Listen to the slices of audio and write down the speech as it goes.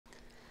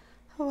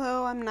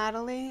Hello, I'm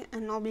Natalie,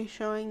 and I'll be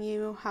showing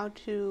you how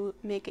to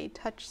make a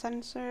touch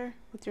sensor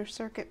with your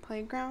Circuit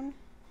Playground.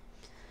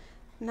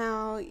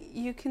 Now,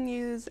 you can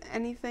use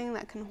anything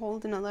that can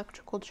hold an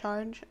electrical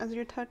charge as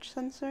your touch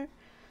sensor,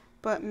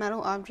 but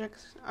metal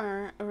objects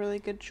are a really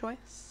good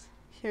choice.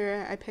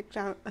 Here I picked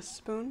out a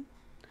spoon.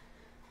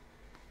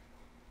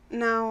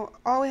 Now,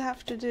 all we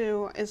have to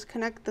do is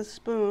connect the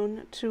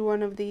spoon to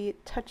one of the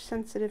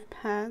touch-sensitive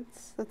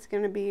pads. That's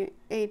going to be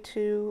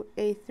A2,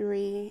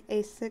 A3,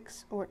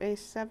 A6, or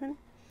A7.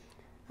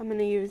 I'm going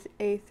to use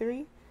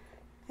A3,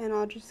 and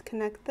I'll just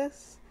connect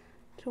this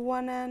to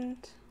one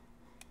end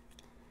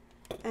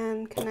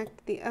and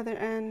connect the other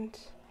end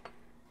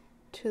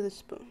to the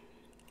spoon.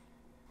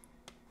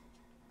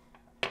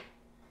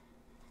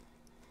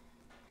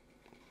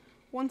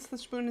 Once the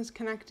spoon is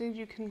connected,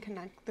 you can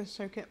connect the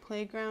Circuit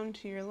Playground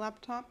to your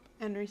laptop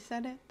and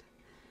reset it.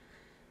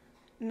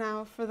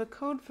 Now for the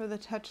code for the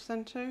touch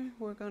sensor,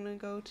 we're going to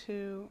go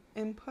to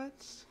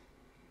Inputs,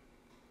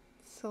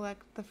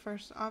 select the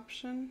first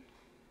option,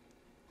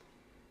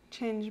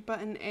 change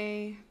button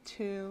A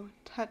to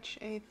Touch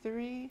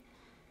A3,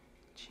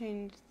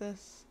 change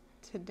this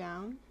to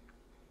down,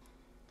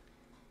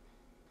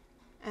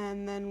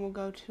 and then we'll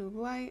go to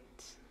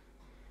Light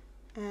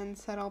and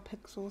set all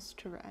pixels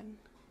to red.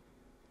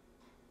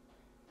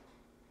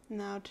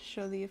 Now to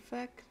show the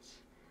effect,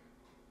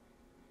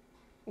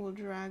 we'll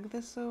drag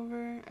this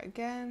over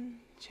again,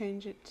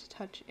 change it to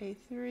Touch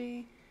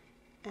A3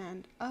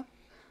 and up,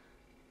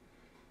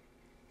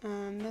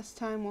 and this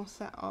time we'll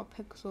set all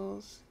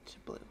pixels to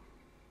blue.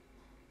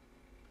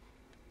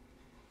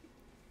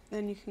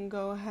 Then you can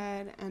go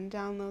ahead and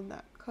download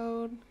that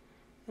code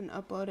and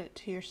upload it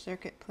to your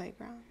Circuit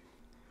Playground.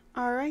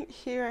 Alright,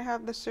 here I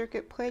have the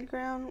Circuit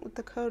Playground with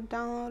the code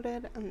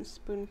downloaded and the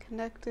spoon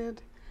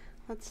connected.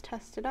 Let's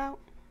test it out.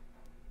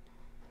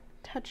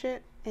 Touch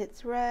it,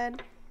 it's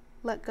red.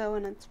 Let go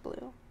and it's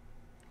blue.